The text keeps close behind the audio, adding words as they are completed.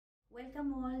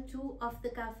Welcome all to Off the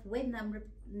Cuff with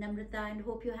Namrita, and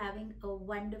hope you're having a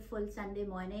wonderful Sunday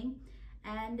morning.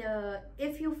 And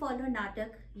if you follow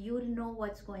Naatak, you'll know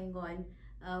what's going on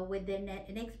with the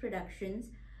next productions.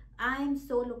 I'm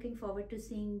so looking forward to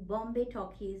seeing Bombay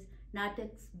Talkies,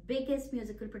 Naatak's biggest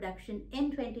musical production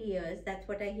in 20 years. That's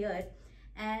what I hear.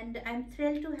 And I'm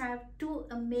thrilled to have two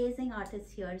amazing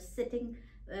artists here sitting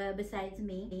besides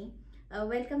me.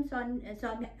 Welcome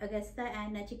Soumya Agastya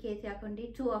and Nachiketa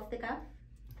Yakkundi, two Off the Cuff.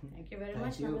 Thank you very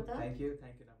much, Namrita. Thank you,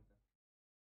 Namrita.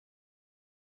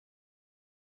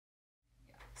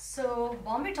 So,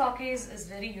 Bombay Talkies is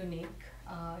very unique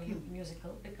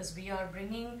musical because we are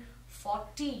bringing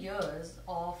 40 years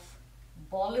of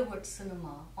Bollywood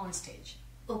cinema on stage.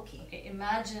 Okay.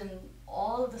 Imagine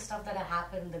all the stuff that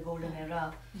happened in the golden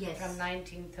era from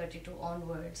 1932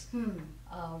 onwards.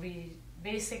 We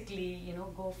basically,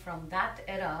 go from that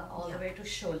era all the way to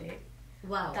Sholay.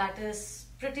 Wow. That is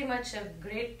pretty much a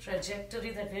great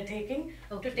trajectory that we're taking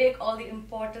to take all the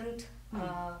important,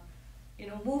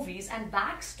 movies and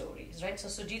backstories, right? So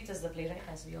Sujit is the playwright,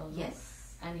 as we all know.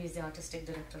 Yes. And he's the artistic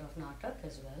director of Naatak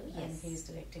as well. Yes. And he's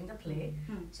directing the play.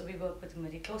 So we work with him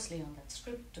very closely on that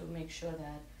script to make sure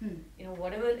that,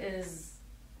 whatever is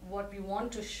what we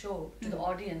want to show to the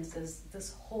audience is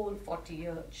this whole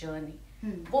 40-year journey.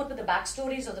 Both with the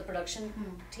backstories of the production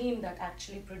team that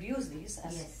actually produce these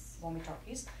as Bombay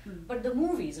Talkies, but the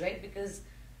movies, right? Because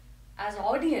as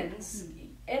audience,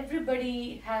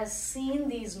 everybody has seen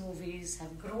these movies,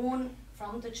 have grown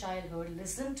from the childhood,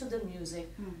 listened to the music,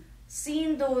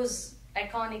 seen those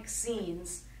iconic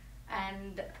scenes,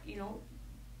 and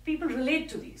people relate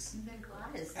to these.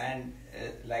 And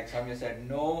like Soumya said,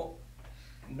 no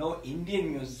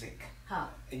Indian music,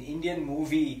 Indian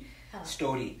movie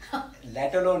story,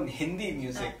 let alone Hindi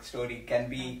music story can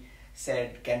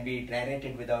be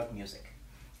narrated without music.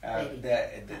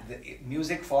 The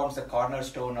music forms the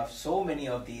cornerstone of so many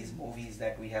of these movies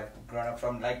that we have grown up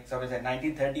from, like Soumya said,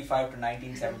 1935 to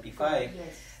 1975,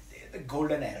 the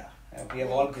golden era. We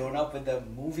have all grown up with the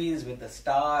movies, with the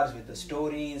stars, with the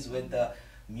stories, with the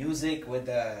music, with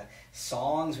the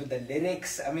songs, with the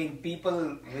lyrics. I mean,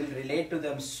 people will relate to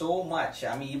them so much.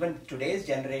 I mean, even today's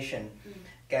generation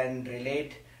can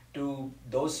relate to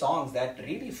those songs that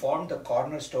really formed the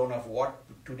cornerstone of what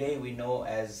today we know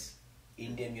as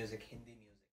Indian music, Hindi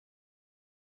music.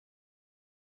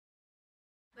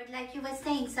 But like you were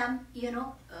saying, some,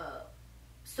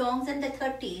 songs in the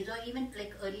 30s or even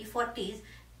like early 40s,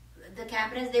 the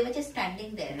cameras, they were just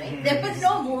standing there, right? There was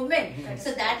no movement.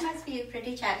 So that must be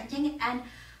pretty challenging. And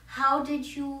how did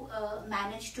you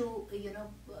manage to,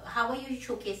 how are you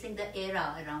showcasing the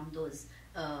era around those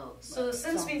So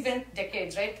since songs? we went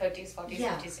decades, right? 30s, 40s,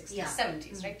 50s, 60s, Yeah.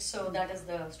 70s, right? So that is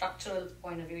the structural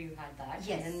point of view, you had that.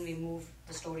 Yes. And then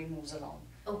the story moves along.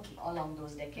 Okay. Along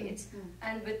those decades.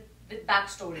 And with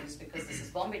backstories, because this is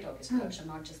Bombay Talkies production,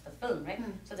 not just the film, right?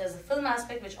 So there's the film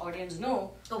aspect which audience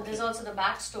know. But there's also the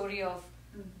backstory of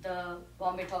the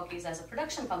Bombay Talkies as a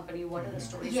production company. What are the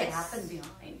stories that happen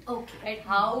behind? Okay. Right?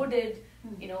 How did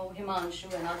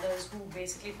Himanshu and others who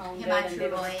basically founded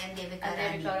Himanshu Roy and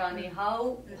Devika Rani.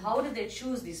 How did they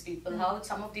choose these people? How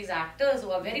some of these actors who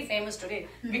are very famous today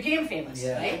became famous,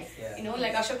 right? Yes.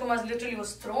 Like Ashok Kumar literally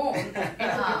was thrown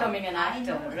into becoming an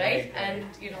actor, right? And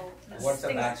what's the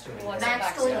backstory?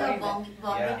 Backstory of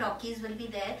Bombay Talkies will be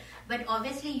there, but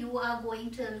obviously you are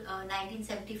going till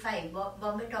 1975.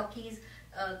 Bombay Talkies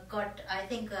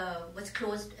was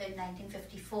closed in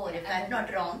 1954, if I'm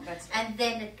not wrong. And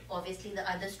then obviously the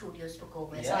other studios took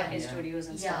over. Studios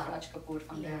and stuff, Raj Kapoor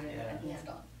from there and moved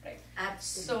on, right?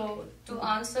 Absolutely. So to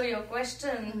answer your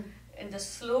question, in the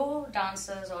slow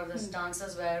dances or the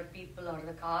dances where people or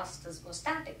the cast was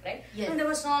static, right? Yes. And there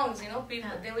were songs,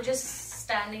 people they were just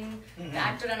standing. The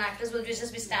actor and actress will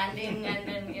just be standing and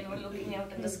then looking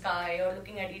out in the sky or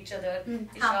looking at each other,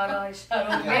 ishara,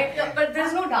 right? But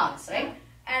there's no dance, right?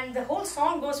 And the whole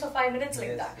song goes for 5 minutes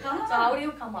like that. So how do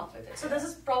you come up with it? So this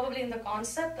is probably in the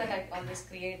concept that I always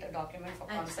create a document for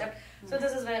concept. So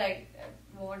this is where I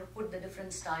want to put the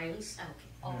different styles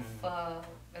of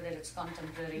whether it's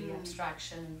contemporary,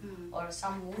 abstraction, or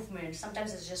some movements.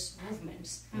 Sometimes it's just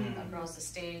movements across the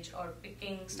stage, or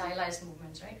picking stylized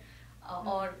movements, right?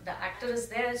 Or the actor is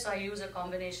there, so I use a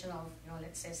combination of,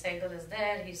 let's say Sehgal is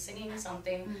there, he's singing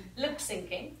something, lip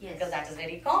syncing, because that is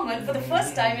very common for the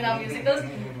first time in our musicals.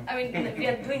 I mean, we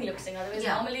are doing lip sync, otherwise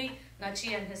normally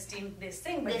Nachi and his team, they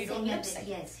sing, but we don't lip sync,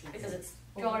 because it's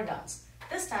pure dance.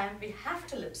 This time we have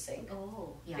to lip sync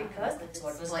because that's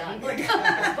what was done.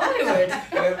 Bollywood.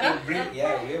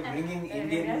 We're bringing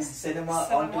Indian cinema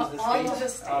onto the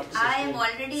stage. I am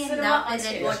already in love with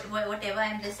it, whatever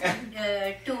I'm listening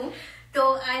to.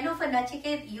 for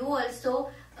Nachiket, you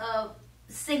also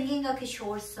singing a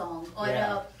Kishore song or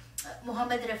a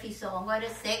Muhammad Rafi song or a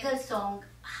Segal song.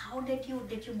 How did you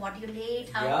modulate?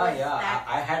 How was that?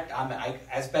 I had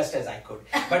as best as I could.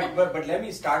 But let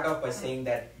me start off by saying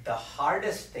that the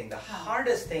hardest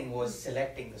thing was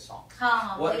selecting the song,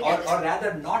 or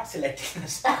rather not selecting the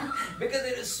song, because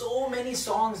there is so many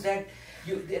songs that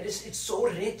it's so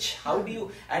rich. How do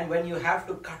you, and when you have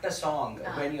to cut a song,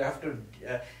 when you have to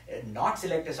not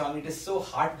select a song, it is so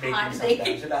heartbreaking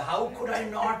sometimes. Like, how could I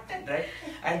not, right?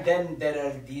 And then there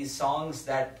are these songs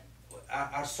that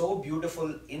are so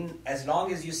beautiful as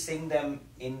long as you sing them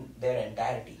in their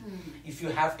entirety. If you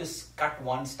have to cut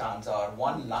one stanza or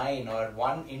one line or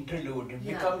one interlude, it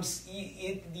becomes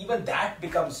even that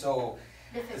becomes so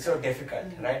difficult,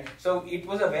 right? So it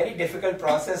was a very difficult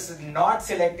process not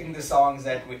selecting the songs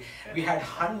that we had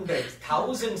hundreds,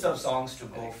 thousands of songs to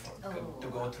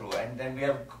go through, and then we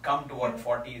have come to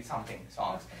 40 something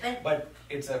songs. But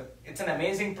it's an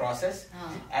amazing process,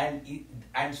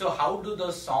 and so how do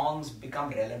those songs become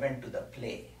relevant to the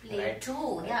play? Right?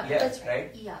 Too, Yes,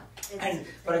 right? And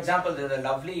for example, there's a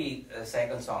lovely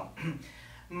second song.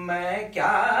 मैं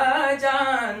क्या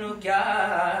जानू क्या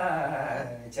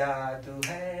जादू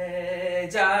है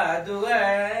जादू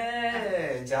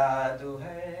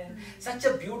है. Such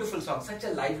a beautiful song, such a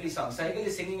lively song. Saigal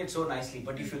is singing it so nicely,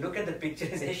 but if you look at the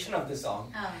picturization of the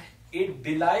song, it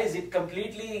belies it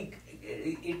completely.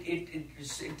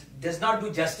 It does not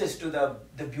do justice to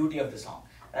the beauty of the song,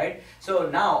 right? So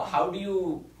now, how do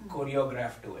you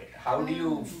choreograph to it? How do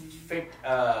you fit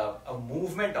a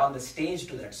movement on the stage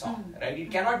to that song, right? It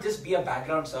cannot just be a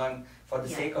background song for the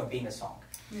sake of being a song.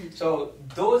 So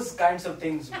those kinds of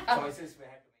things, choices we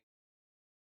had to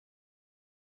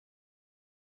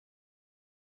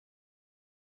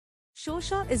make.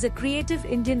 Shosha is a creative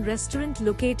Indian restaurant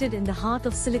located in the heart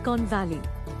of Silicon Valley.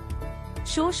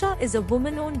 Shosha is a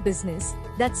woman-owned business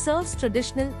that serves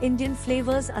traditional Indian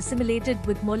flavors assimilated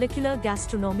with molecular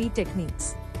gastronomy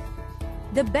techniques.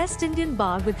 The best Indian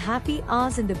bar with happy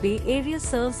hours in the Bay Area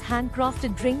serves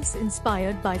handcrafted drinks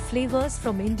inspired by flavors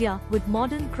from India with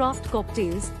modern craft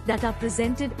cocktails that are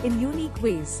presented in unique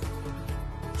ways.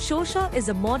 Shosha is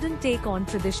a modern take on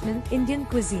traditional Indian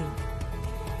cuisine.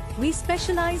 We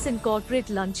specialize in corporate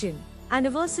luncheon,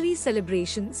 anniversary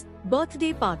celebrations,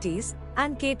 birthday parties,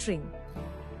 and catering.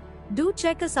 Do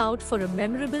check us out for a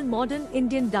memorable modern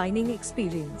Indian dining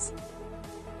experience.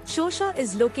 Shosha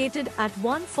is located at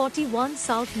 141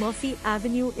 South Murphy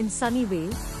Avenue in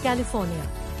Sunnyvale, California.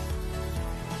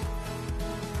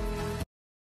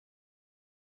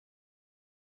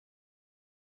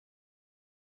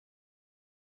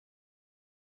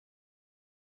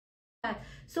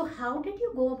 So how did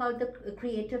you go about the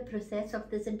creative process of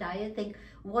this entire thing?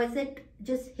 Was it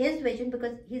just his vision,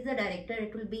 because he's the director,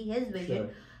 it will be his vision? Sure.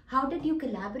 How did you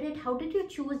collaborate? How did you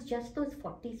choose just those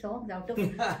 40 songs out of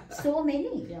so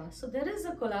many? Yeah, so there is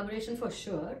a collaboration for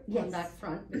sure on that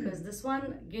front, because this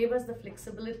one gave us the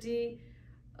flexibility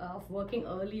of working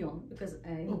early on, because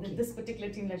this particular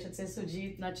team, I should say,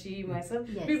 Sujit, Nachi, myself,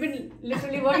 we've been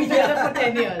literally working together for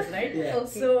 10 years, right?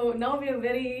 So now we are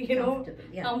very,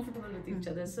 comfortable with each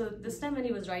other. So this time when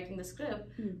he was writing the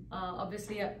script,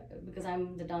 obviously, because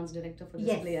I'm the dance director for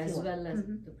this play as well as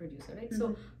the producer, right?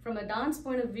 So from a dance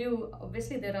point of view,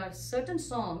 obviously there are certain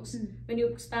songs, when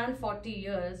you span 40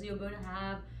 years, you're going to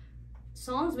have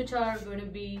songs which are going to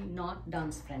be not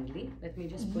dance friendly. Let me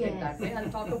just put it that way. I'll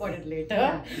talk about it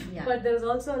later. But there's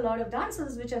also a lot of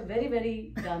dances which are very,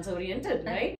 very dance oriented,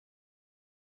 right?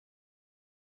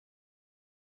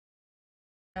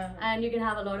 And you can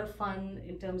have a lot of fun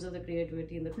in terms of the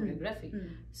creativity and the choreography.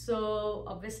 So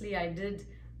obviously I did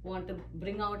want to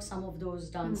bring out some of those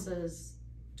dances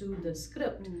to the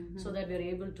script so that we're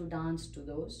able to dance to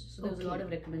those. So there's a lot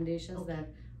of recommendations that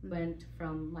went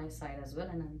from my side as well,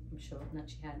 and I'm sure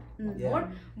Nachi had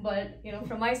more. But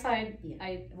from my side,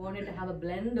 I wanted to have a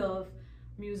blend of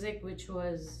music which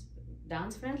was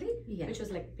dance friendly, which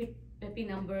was like peppy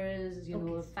numbers,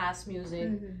 fast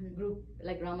music, group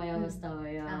like Ramayan,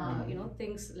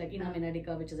 things like Ina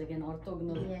Menadika, which is again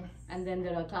orthogonal. And then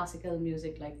there are classical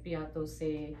music like Piato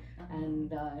Se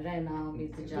and Rena,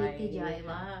 Meet Jai,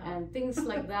 and things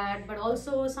like that. But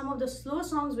also some of the slow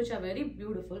songs which are very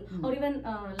beautiful, or even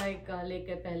like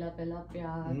Leke Pehla Pehla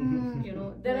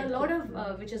Pyar. There are a lot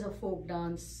of which is a folk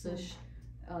dance.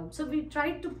 So we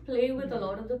tried to play with a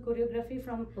lot of the choreography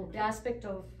from the aspect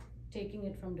of taking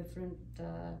it from different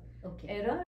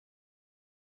eras.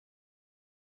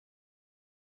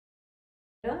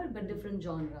 but different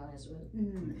genre as well.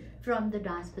 From the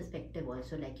dance perspective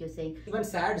also, like you're saying. Even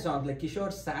sad songs, like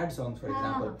Kishore's sad songs, for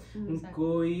example.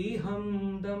 Koi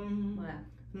humdam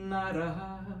na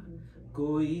raha,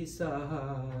 koi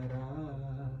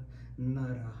sahara na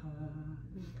raha,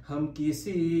 hum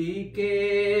kisi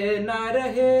ke na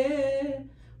rahe,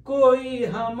 koi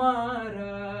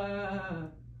hamara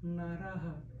na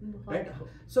raha. Right?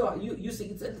 So you see,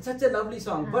 it's such a lovely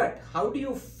song, but how do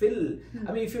you fill?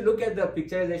 I mean, if you look at the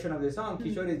picturization of the song,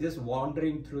 Kishore is just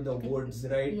wandering through the woods,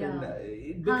 right? And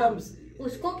it becomes.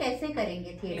 Usko kaise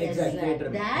karenge theatre?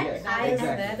 Exactly. That I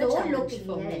am so looking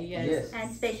for. Yes.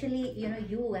 And especially,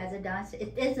 you as a dancer,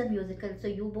 it is a musical, so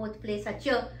you both play such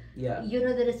a.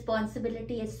 The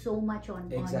responsibility is so much on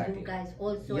you guys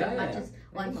also, as much as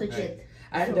on Sujit.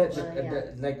 And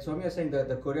like Soumya was saying,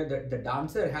 the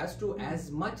dancer has to,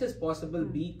 as much as possible,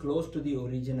 be close to the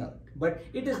original. But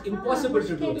it is impossible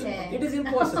to do that. It is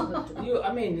impossible.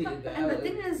 And the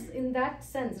thing is, in that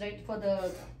sense, right,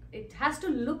 it has to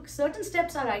look, certain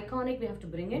steps are iconic, we have to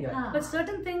bring it, but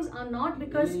certain things are not,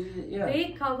 because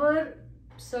they cover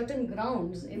certain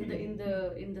grounds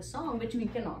in the song which we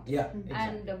cannot.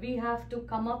 And we have to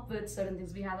come up with certain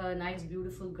things. We have a nice,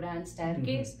 beautiful, grand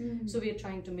staircase, so we are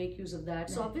trying to make use of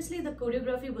that. So obviously the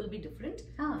choreography will be different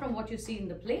from what you see in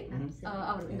the play,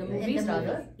 or in the movies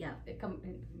rather.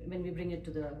 When we bring it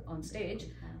to on stage,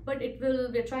 but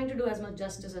we're trying to do as much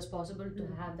justice as possible to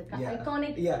have the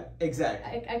iconic,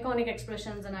 iconic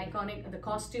expressions and the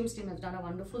costumes team has done a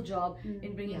wonderful job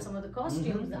in bringing some of the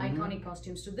costumes, the iconic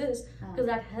costumes, to this, because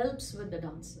that helps with the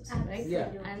dancers, right?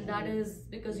 And that is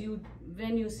because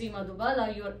when you see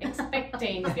Madhubala, you're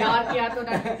expecting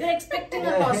you're expecting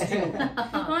a costume.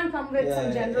 You can't come with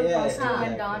some general costume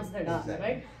and dance the dance,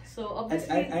 right? So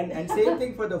obviously, and same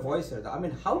thing for the voices. I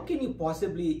mean, how can you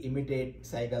possibly imitate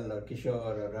Saigal or Kishore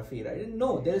or Rafi, right?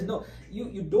 No, there is no.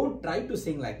 You don't try to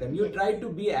sing like them. You try to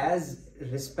be as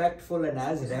respectful and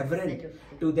as reverent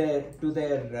to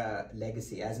their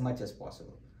legacy as much as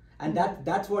possible. And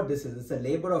that's what this is. It's a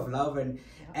labor of love, and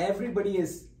everybody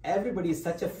is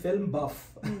such a film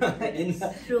buff in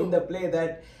the play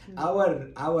that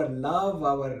our love,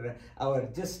 our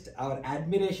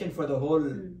admiration for the whole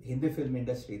Hindi film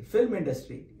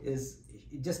industry is,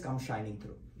 it just comes shining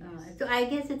through. So I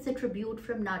guess it's a tribute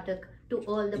from Naatak to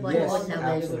all the Bollywood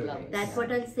lovers. That's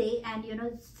what I'll say. And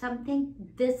something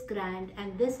this grand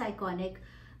and this iconic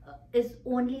is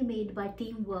only made by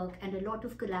teamwork and a lot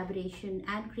of collaboration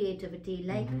and creativity,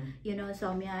 like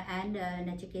Soumya and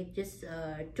Nachiketa just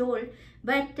told.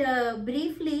 But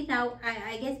briefly now,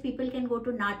 I guess people can go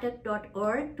to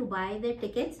naatak.org to buy their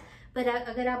tickets. But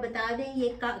अगर आप बता दें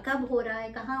ये कब हो रहा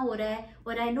है, कहाँ हो रहा है,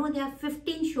 और I know there are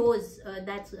 15 shows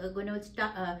that's going to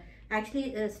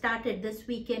started this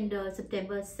weekend,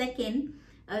 September 2nd.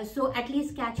 So at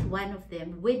least catch one of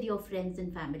them with your friends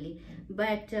and family.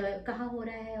 But कहाँ हो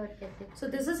रहा है और कैसे? So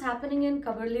this is happening in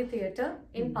Kabarli Theatre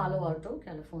in Palo Alto,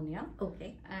 California.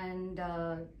 Okay. And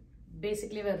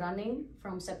basically we're running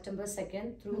from September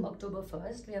 2nd through October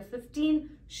 1st. We have 15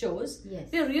 shows. Yes.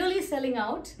 We're really selling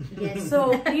out. Yes.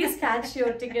 So please catch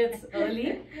your tickets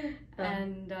early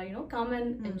and come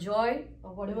and enjoy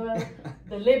whatever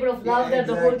the labor of love that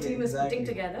the whole team is putting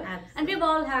together. Absolutely. And we've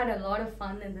all had a lot of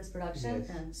fun in this production.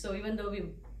 Yes. So even though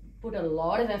we put a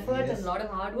lot of effort and a lot of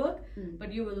hard work,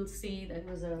 but you will see that it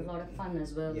was a lot of fun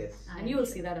as well. Yes. And you will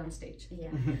see that on stage.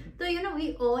 Yeah. So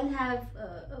we all have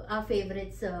our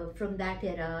favorites from that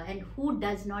era, and who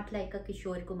does not like a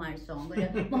Kishore Kumar song, or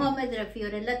a Mohammed Rafi,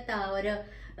 or a Lata, or a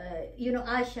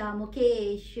Asha,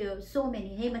 Mukesh, so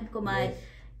many, Hemant Kumar. Yes.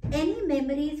 Any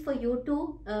memories for you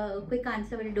two, quick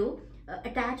answer will do,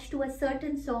 attached to a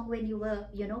certain song when you were,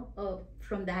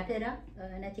 from that era?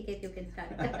 Nachiketa, you can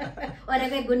start. Or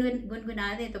अगर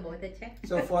गुनगुना दे तो बहुत अच्छा है.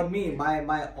 So for me,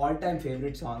 my all-time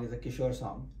favorite song is a Kishore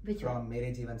song. Which from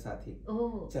मेरे जीवन साथी.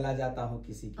 Oh. चला जाता हूँ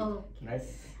किसी की. Okay. Right?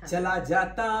 चला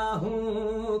जाता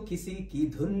हूँ किसी की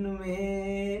धुन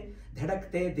में,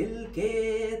 धड़कते दिल के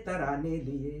तराने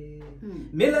लिए,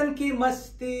 मिलन की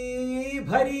मस्ती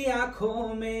भरी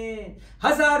आंखों में,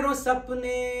 हजारों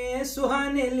सपने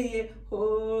सुहाने लिए,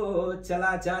 हो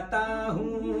चला जाता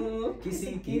हूँ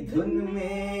किसी की धुन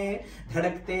में,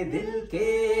 धड़कते दिल के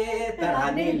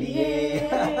तराने लिए.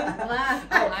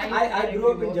 I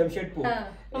grew up in Jamshedpur,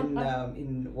 in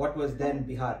what was then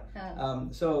Bihar.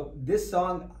 So this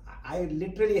song, I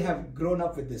literally have grown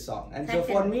up with this song, and so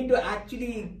for me to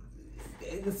actually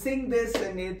sing this,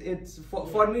 and it's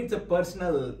for me it's a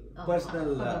personal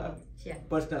personal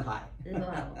high.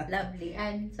 Wow, lovely.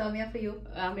 And Soumya, for you?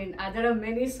 I mean, there are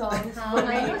many songs.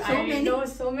 I know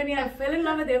so many. I fell in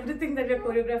love with everything that we're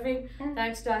choreographing.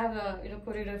 Thanks to I have a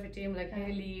choreography team like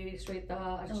Haley, Shweta,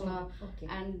 Archana,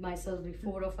 and myself. We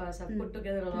 4 of us have put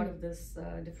together a lot of this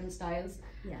different styles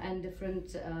and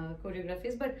different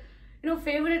choreographies. But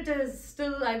favorite is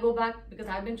still, I go back because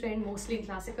I've been trained mostly in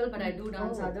classical, but I do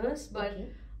dance others. But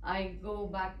I go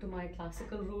back to my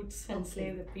classical roots and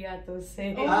say the piatos.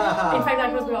 In fact,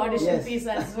 that was my audition piece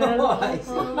as well.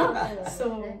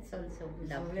 So that's also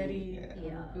lovely. Very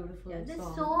beautiful. There's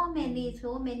song. so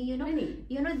many. Many.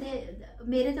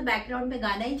 मेरे तो background में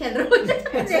गाना ही चल रहा होता है.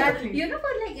 Exactly.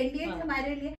 For like Indians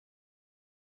हमारे लिए.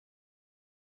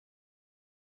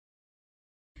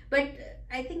 But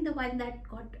I think the one that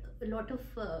got a lot of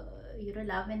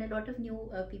love and a lot of new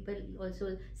people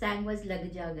also sang was Lag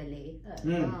Ja Gale.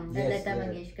 Lata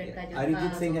Mangeshkar ka jo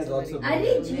Arijit Singh has also been.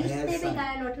 Arijit ne bhi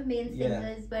gaya, a lot of male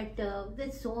singers, but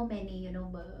there's so many,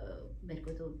 मेरे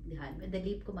को तो ध्यान में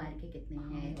दिलीप कुमार के कितने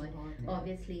हैं और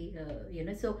obviously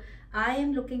so I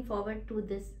am looking forward to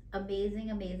this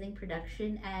amazing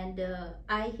production, and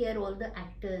I hear all the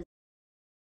actors,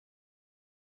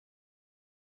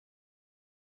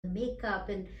 makeup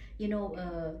and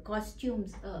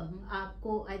costumes,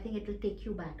 aapko, I think it will take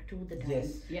you back to the time.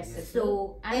 Yes.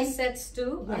 So and sets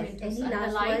too. Yes, any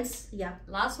last words? Yeah.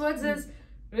 Last words is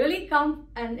really come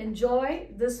and enjoy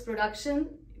this production.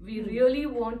 We really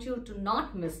want you to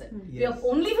not miss it. We have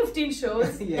only 15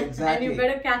 shows. Exactly. And you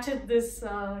better catch it this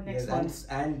next month.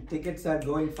 And tickets are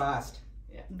going fast.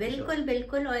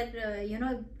 बिल्कुल और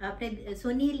आपने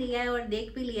सुन ही लिया है और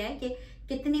देख भी लिया है कि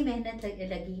कितनी मेहनत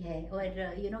लगी है और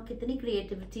कितनी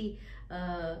क्रिएटिविटी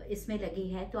इसमें लगी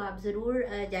है. तो आप ज़रूर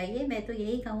जाइए. मैं तो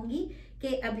यही कहूँगी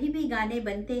कि अभी भी गाने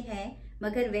बनते हैं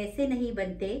मगर वैसे नहीं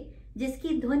बनते,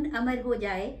 जिसकी धुन अमर हो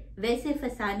जाए वैसे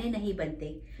फसाने नहीं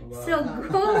बनते. So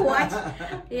go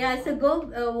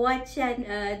watch and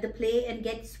the play and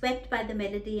get swept by the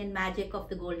melody and magic of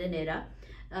the golden era.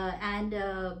 And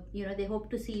they hope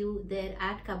to see you there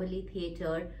at Kabali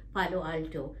Theatre, Palo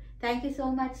Alto. Thank you so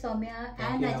much, Soumya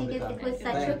and Nachiketa. It was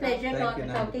such a pleasure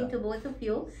talking to both of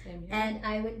you. And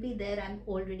I will be there. I'm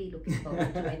already looking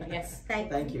forward to it. Yes.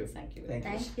 Thank you. Thank you.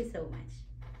 Thank you so much.